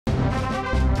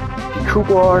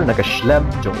Kubor nakaslem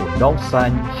jong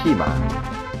unongsan Hima.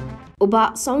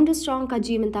 Uba sound strong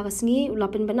kaji mentagasngi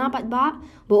ulapin benapat ba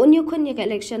bo Ïakhun ya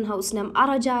election house nam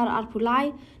arajar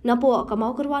arpulai napo ka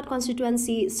Mawkyrwat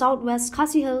constituency Southwest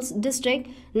Khasi Hills district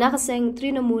nakaseng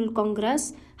Trinamool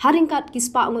Congress haringkat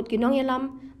kispa ngut kinong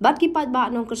yalam bat kipat ba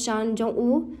nong kersan jong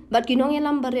u bat kinong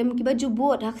yalam barem ki baju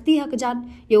buat hakti hakjat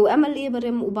yo MLA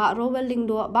barem uba rowel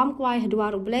lingdo bam kwai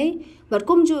hadwar ublay bat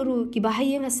kumjuru ki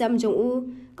bahayeng asam jong u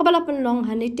kabalapan long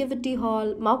ha nativity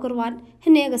hall Mawkyrwat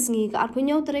hinegasngi ka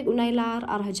arpunyaw tarik unailar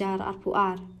arhajar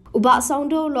arpuar uba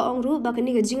soundo lo ongru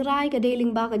bakani ga jingrai ka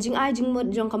deling ba ka jingai jingmut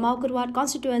jong ka Mawkyrwat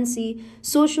constituency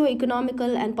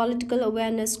socio-economical and political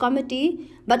awareness committee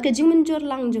bat ka jingmenjur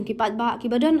lang jong kipat ba ki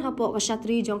badan hapo ka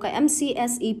shatri jong ka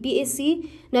MCSE PAC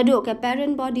nado ka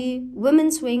parent body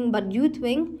women's wing but youth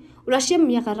wing Urashim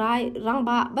yakarai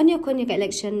rangba Ïakhun ka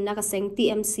election nakaseng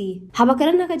TMC.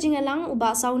 Habakaran nakajingalang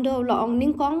uba soundo loong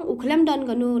ningkong uklem dan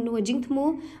kanu nu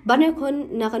jingtmu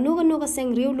Ïakhun nakanu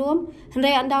kaseng riulum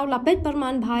hendai andau lapet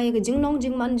perman bhai ka jingnong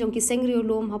jingman jong ki seng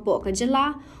riulum hapo ka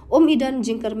jela idan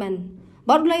jingkermen.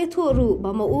 Badulay turu ba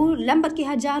mau lambat ki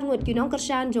hajar ngut kinong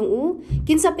kersan jong u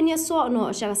kinsa pinya so no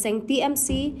sya kaseng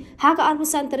TMC haga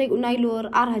arpusan tarik unailur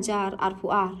arhajar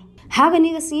arpuar. Haga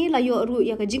ni kasi layo ru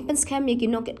ya ka jingpen scam ya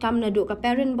kinoket kam na do ka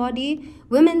parent body,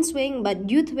 women's wing but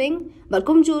youth wing, but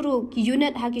kumjuru ki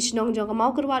unit ha kishnong jong ka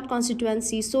Mawkyrwat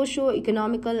constituency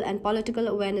socio-economical and political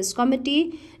awareness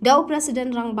committee daw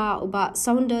president rangba uba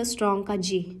sounder strong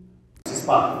kaji.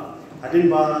 Sispa hadin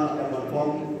ba ka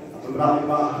platform pemberani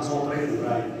ba sore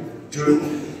urai jun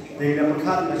dengan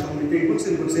pekan nasional meeting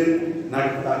buksin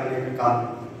naik kota kali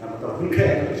kam na betul hunke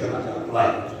election aja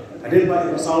mulai hadin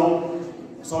ba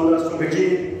saudara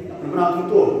strategi pernah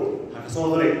tentu hak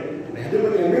saudara. Nah, ada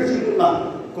banyak emerging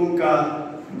pula kumka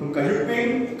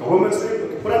European government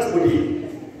sendiri peran body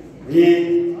ni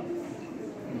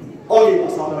oleh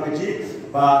saudara gaji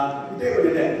bah itu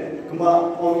boleh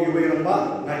kembali oleh yang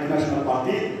bah national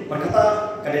party berkata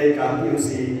kadai KMC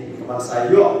kepada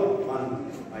saya man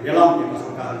yalam yang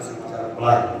masukkan secara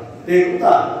pelai. Tapi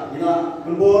kita ina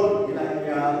kembor ina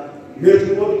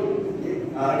emerging pun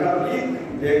agak ini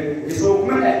isu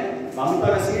mana?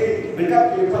 Bangsa kasih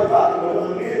mereka kita buat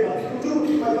kalau ni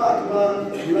tujuh kita buat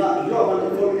kita jual benda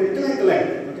tu kita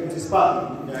keleng macam sispa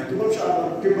ya kita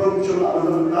berusaha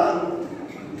benda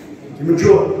kita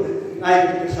jual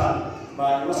naik kita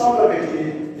masalah bagi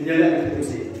ini adalah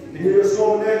institusi ini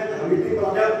semua kami ti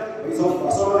pelajak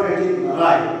masalah bagi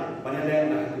rai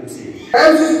banyak institusi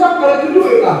sispa kalau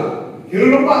kedua lah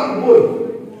hidup lupa kubur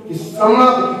sama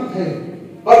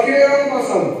bagi orang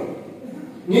masalah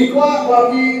Nikwa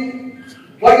bagi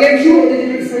Ilekshon jadi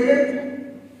disebut,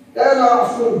 ela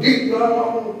sudik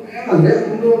dalam anda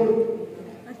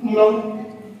mulai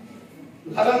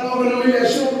kadang orang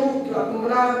Ilekshon tu kita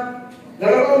Pynbna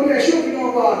dalam orang Ilekshon kita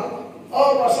buat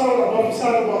pasal buat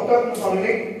pasal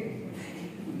ni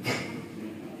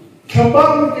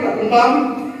kembang kita kembang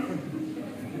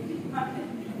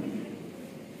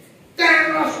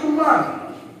teras kembang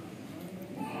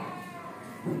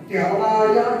tiap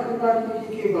raya kita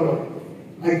mikir bahawa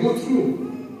I go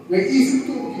through, like easy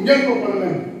to young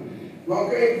parliament,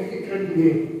 wakai mungkin keren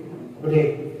dia, boleh.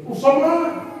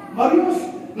 Usama marius,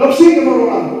 nafsi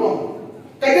kemaruan, tuan.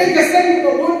 Kadang kesan itu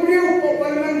buat beliau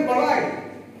parliament balai,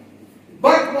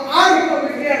 but hari kita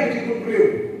berkaya begitu beliau.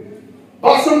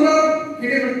 Basanda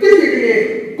kita bertiga dia,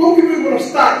 kau kita boleh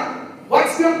start.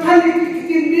 What's the time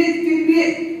kita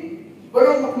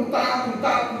baru kunta.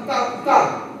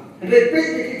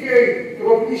 Repeat ke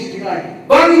provinsi dengan.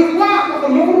 Bagi kuat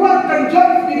atau menguatkan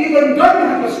job ini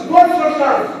mendan harus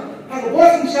bosar, harus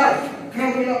bosar.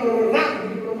 Kerana bernak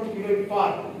di provinsi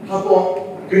Ilekshon, apa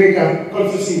gereja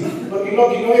konstitusi. Bagi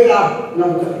lagi noida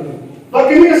nama terkenal.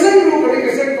 Bagi ni kesan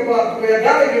kepada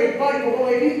keadaan Ilekshon kau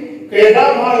ini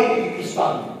keadaan hari ini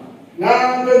Kristen.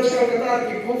 Nah, dan saya kata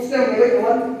di konsep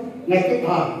mereka nak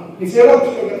apa? Ini saya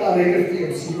kata mereka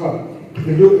tidak siapa.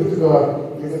 Begitu itu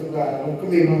kita sudah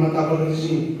mungkin memantau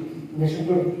kondisi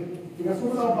meskipun kita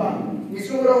sudah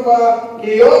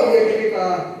iyo kita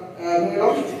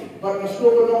mengelak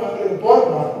meskipun orang akan buat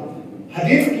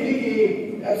hadir kini ki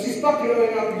sispak kita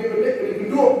yang kita beli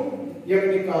kedua yang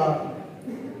kita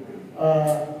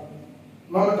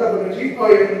memantau kondisi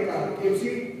yang kita KFC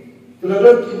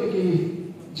terlalu kini ki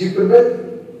jipet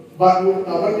baru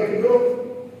tawan yang kedua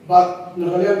bat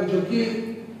negara menjadi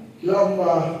kita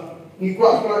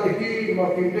Nikwa sekolah tinggi,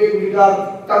 Pynbna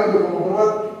ulidar kami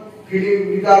berkomporat,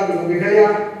 pilih ulidar berbudaya,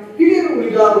 pilih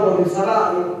ulidar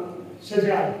berbesara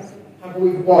saja. Aku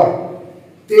ikut.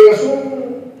 Tiga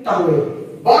tahu.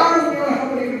 Baru yang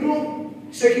aku ikut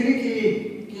sekini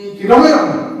ki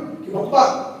nomor, ki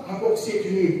seat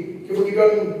ini.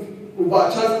 Kemudian ubah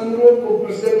cas kumro, ko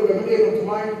presiden ko gamit ng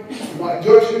tumay, ubah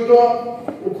George Ludo,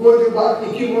 uko ubah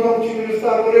iki mo ng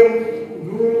chinestar mo rin,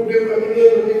 guru de gamit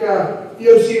ng ka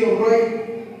TLC ng Roy,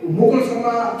 umukol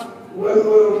sama,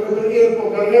 gamit ko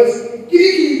Carles,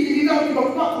 kiri daw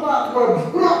bakpak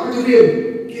brok kejadian,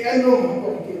 ki ano ko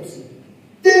TLC.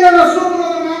 Tingnan na sobra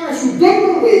na sudon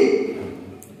mo way,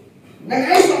 nang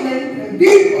esamen ng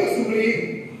deep assembly,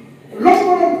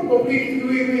 lokong public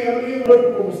tuloy may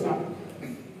ko basta.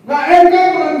 Na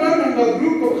enggak melantar dan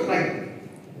grup ko khay.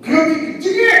 Grabe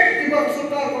sige iba ko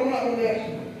sa ko na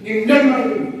nimdan man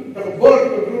ta board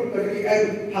ko group ka di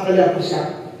an hakala ko siya.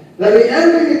 Lagi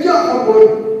an ni job ko board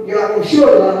gira ko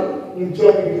sure na ni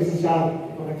job ni siya.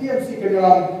 Pagkatiyam si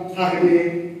kanila hakali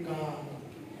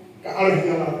ka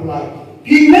alih na pulay.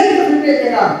 Pynbna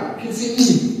ka PCE.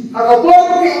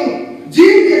 Hakabor ko yung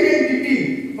gym ka NPP.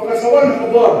 Pagkasawan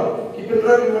hakabor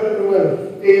kipinran mo na duel.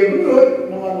 Betul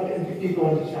nama NPP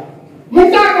ko siya.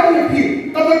 Munta ko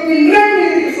NPP, kapag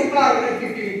pinrang ni soplar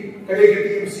NPP, kaya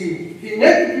KTMC,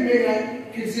 hinet Pynbna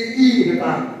PCE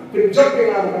kita, pinjak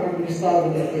dengan kapag minister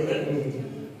ng NPP.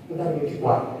 Kita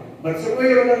berjumpa. Bersama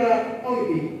yang ada NPP,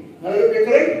 lalu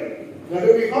bekeren, lalu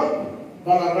bekot,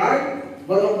 balarai,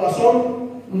 balang basong,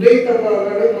 ndai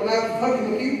terlalu mengat hati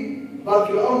mungkin,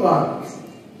 bakil omba.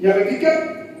 Yang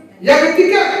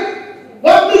ketiga,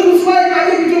 waktu sesuai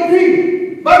kali dijoping.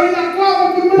 Bagi nakwa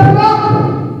untuk menang.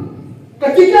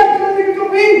 Ketika kita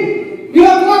dikeping,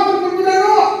 bila nakwa untuk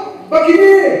menang, bagi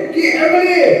ni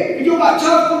KMA itu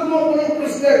baca untuk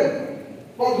presiden.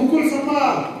 Pak bukul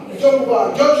sama,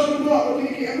 coba judge semua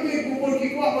untuk KMA bukul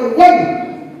kikwa berwan.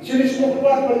 Sini semua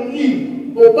keluar berlini.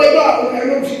 Bopaya untuk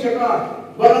elok si cakap.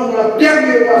 Barang melapian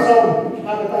di pasal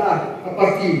kata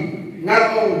parti.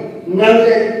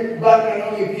 Ngalek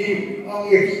bahkan orang itu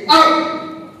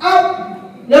up.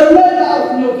 Yang lain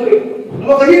harus menyokong.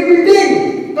 Maka ini penting.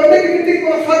 Tapi penting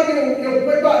kalau hati yang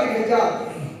baik ini saja.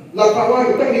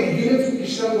 Lakukan kita di dunia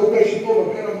Islam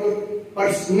berkaitan dengan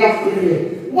persingap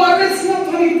ini. Wajar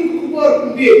semua hari itu keluar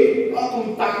pundi.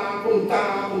 Punta.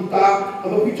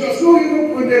 Apa bicara semua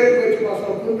itu pundi itu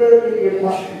pasal pundi ini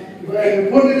rumah.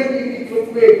 Pundi ini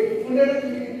keluar. Pundi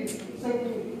ini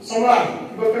sama.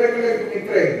 Berkali-kali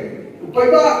kita.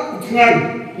 Upaya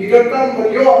jangan. Hidupkan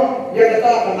beliau yang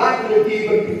kata anak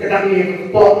lebih berkedang yang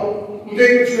kuat.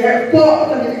 Mungkin sudah kuat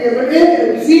dan juga berani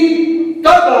di sini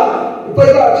kata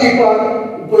upaya jiwa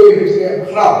upaya bisa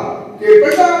berharap.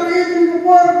 Upaya ini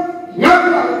kuat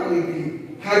nyata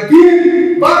lebih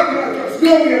hadir bagi rakyat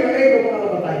Islam yang ada di mana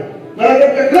batai. Mereka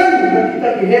berkenan dan kita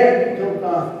lihat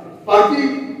contoh parti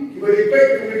berdekat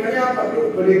kemudiannya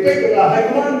berdekat dengan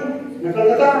Ïakhun. Nakal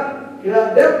kata kita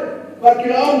ada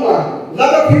wakil Allah.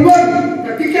 Lada Pynbna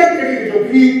ketika kita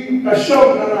jogi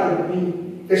kasau dengan ini,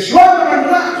 kesuatu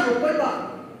dengan ras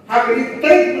supaya hak ini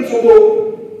terus bersobo,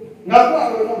 ngaku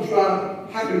orang tua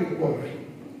hak ini kuat.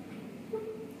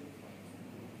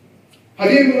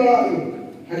 Hadir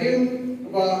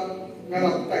apa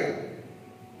ngalah tay.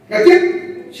 Ketik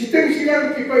sistem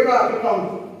kita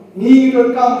berkam, ni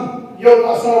berkam yo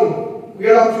pasal,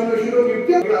 dalam sudah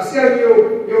kita berhasil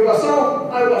yo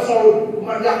pasal, ay pasal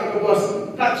manjak ke bos.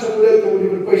 Tak semula tu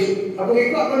berkuis. Apa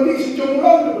kita nanti si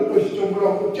cumrong berkuis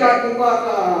cumrong. Cak tu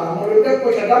mata, mereka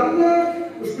kuis adamnya.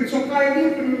 Uspit sokai ni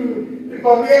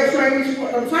pembeli saya ini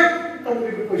semua dalam saya,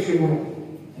 kamu berkuis cumrong.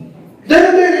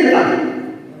 Jangan dia nak.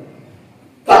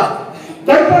 Tak.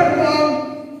 Dapat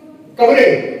kabar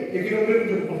yang kita beri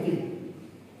untuk parti.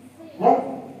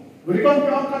 Mau berikan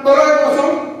kata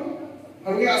kosong.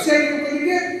 Kalau kita asyik itu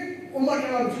ni, umat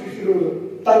dalam susu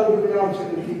tak boleh dalam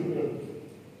seperti.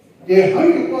 Dia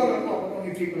hari itu orang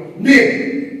itu ni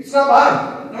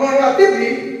sabar. Nama rakyat ni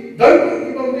dan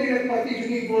kita beri parti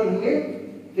ini buat ni.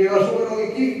 Dia semua orang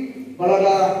itu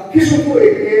balada hisupu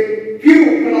ekle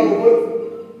hiu kena buat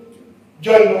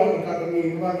jalan orang kata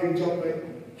ni makin jauh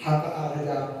hak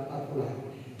ada apa lah.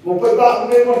 Upaya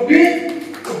mereka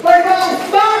upaya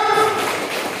ustaz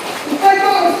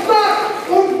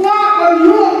untuk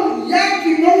kalau yang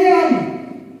kinoniam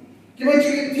kita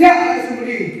cakap tiada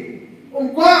sendiri.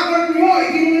 Ungkapkan yo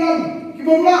ikinam,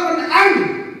 kibomlakan ang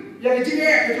yang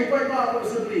cine kecupai apa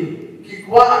sendiri.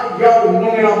 Kikwa yau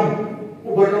nongram,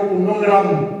 nongram,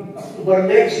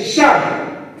 ubarlek sisa,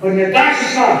 berneda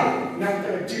sisa, yang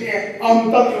cine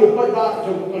amtam yo pada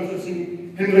jauh konstruksi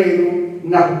henreiru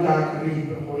nakta kari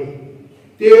berhoi.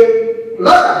 Dia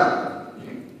lada,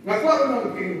 ngakwa orang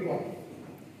mungkin kuat.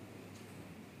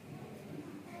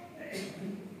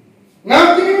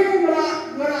 Nanti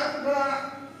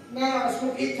na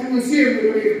sebagai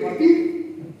kemanusiaan dari parti,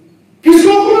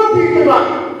 kisah pun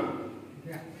tidak.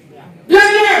 Ya.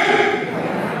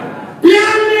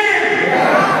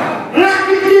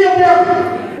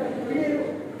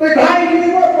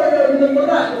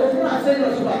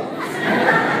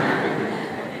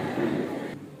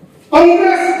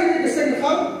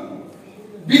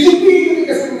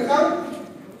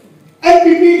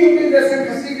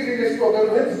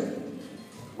 governments.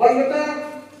 One kata,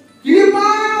 kini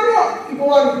baru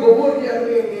ibuan gubur dia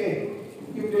ni.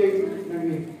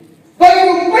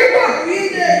 Kalau mereka ini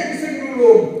bisa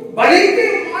dulu, balik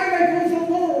ke mana pun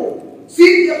semua.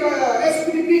 Si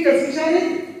SPP kan sisanya,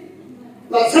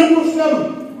 lah sebelum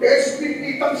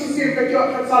SPP tak sisir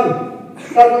kerja kasar.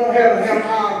 Kalau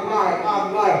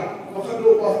lai, maka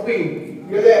dulu bombing,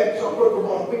 bila siapa tu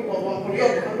bombing, kalau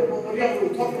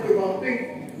top tu bombing,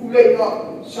 ulai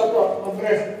nak siapa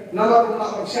Kongres, nama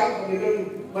nak siapa ni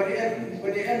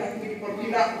Badian aktif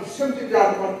pertina usul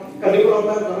tidak kalau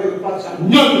orang kalau lepas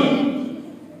nyon.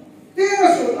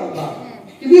 Tiada soalan.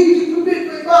 Ini kita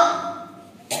beri pak.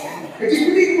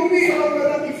 Kecil beri kopi kalau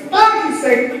ada iftar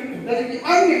kisah dari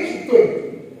angin itu.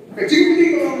 Kecil beri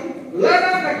kalau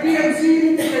lada kaki yang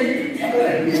sini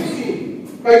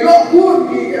kayu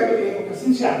pun di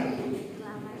kesensian.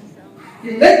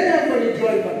 Ini yang boleh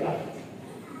jual pada.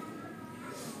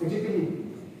 Kecil beri.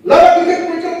 Lada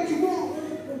kita macam cukup.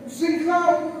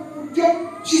 Singkau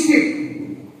job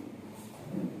sistem,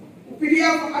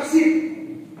 upilihan asyik.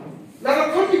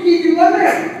 Dalam konteks di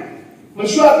mana?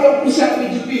 Masyarakat yang pusat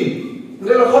BJP,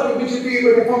 dalam konteks BJP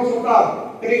berdepan serta,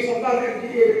 dari serta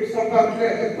MDA, dari serta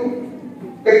itu,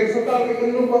 dari serta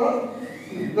ekonomi barat.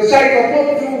 Saya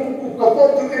kapor tu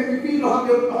MPP lo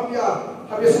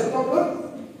habis serta.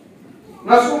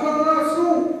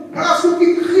 Nasu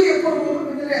kita kiri perlu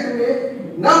menjelaskan ni.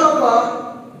 Nama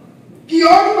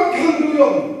Kion makan dulu,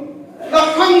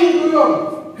 lapang dulu,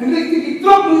 hendak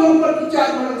ditrop dulu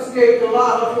percaya mana sekali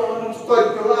kelah atau mana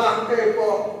stoi kelah ke apa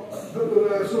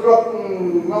surat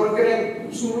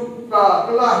Mawkyrwat surat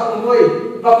kelah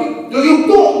onoi, tapi dulu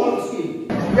tu mana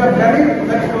sekali. We are very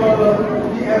thankful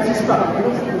the MC staff,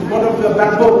 one of the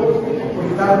backbone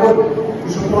to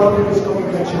support this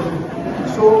election.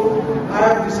 So I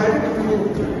have decided to,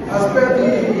 as per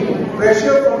the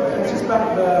pressure from the MC staff.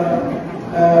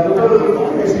 Local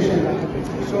organization.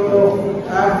 So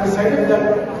I have decided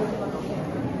that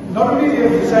not only they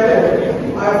have decided,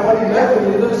 I have already met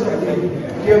the leaders of the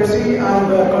TMC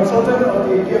and the consultant of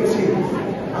the TMC,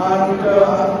 and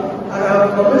I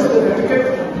have promised that the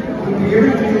ticket will be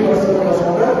given to you as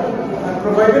order, and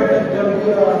provided that there will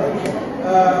be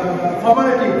a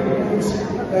formality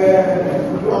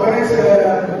to organize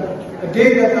a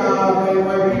day that my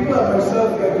people and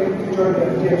myself are going to join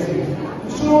the TMC.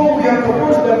 So we have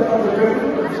proposed that on the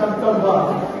 20th of September,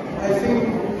 I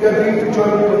think we are going to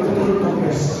join the Tribal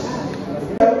Congress.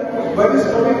 By this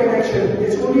coming election,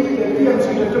 it's only the TMC,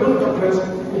 the Tribal Congress,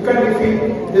 who can defeat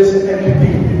this NPP.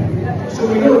 So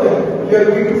we know that we are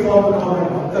going to form a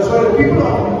government. That's why the people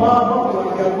of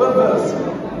Mawkyrwat are well versed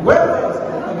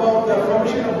about the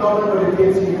formation of government of the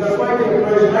TMC. That's why they are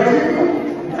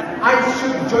pressurizing that I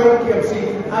should join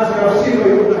TMC as I have seen by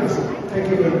your eyes. Thank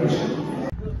you very much.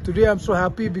 Today I'm so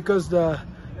happy because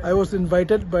I was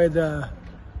invited by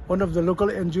one of the local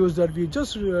NGOs that we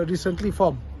just recently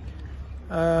formed.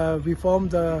 We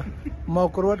formed the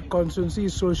Mawkyrwat Constituency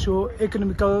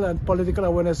Socio-Economical and Political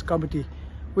Awareness Committee,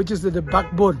 which is the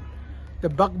backbone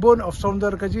of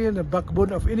Soundarkaji and the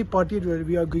backbone of any party that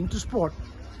we are going to support.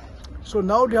 So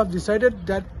now they have decided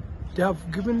that they have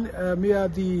given me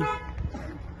the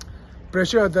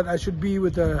pressure that I should be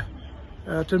with the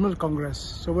Tribal Congress.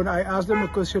 So when I asked them a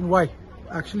question, why?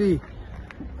 Actually,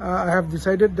 I have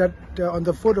decided that on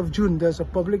the 4th of June there's a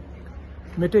public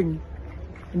meeting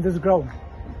in this ground.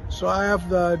 So I have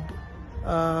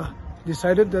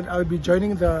decided that I'll be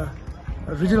joining the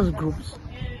regional groups.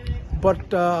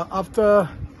 But after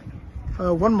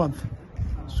 1 month,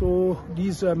 so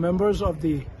these members of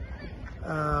the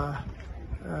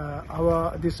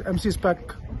this MC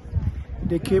SPAC,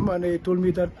 they came and they told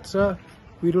me that, sir,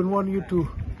 we don't want you to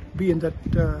be in that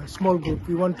small group.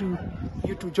 We want you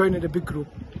to join in a big group.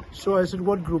 So I said,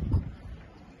 what group?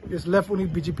 It's left only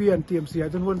BJP and TMC. I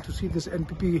don't want to see this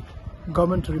NPP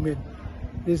government to remain.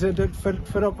 They said that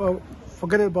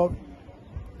forget about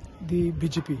the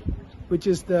BJP, which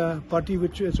is the party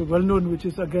which is well known, which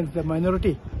is against the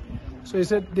minority. So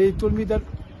they told me that,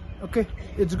 okay,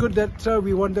 it's good that, sir,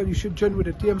 we want that you should join with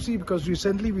the TMC, because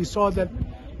recently we saw that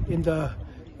in the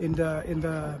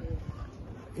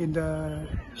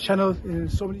channel, in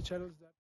so many channels.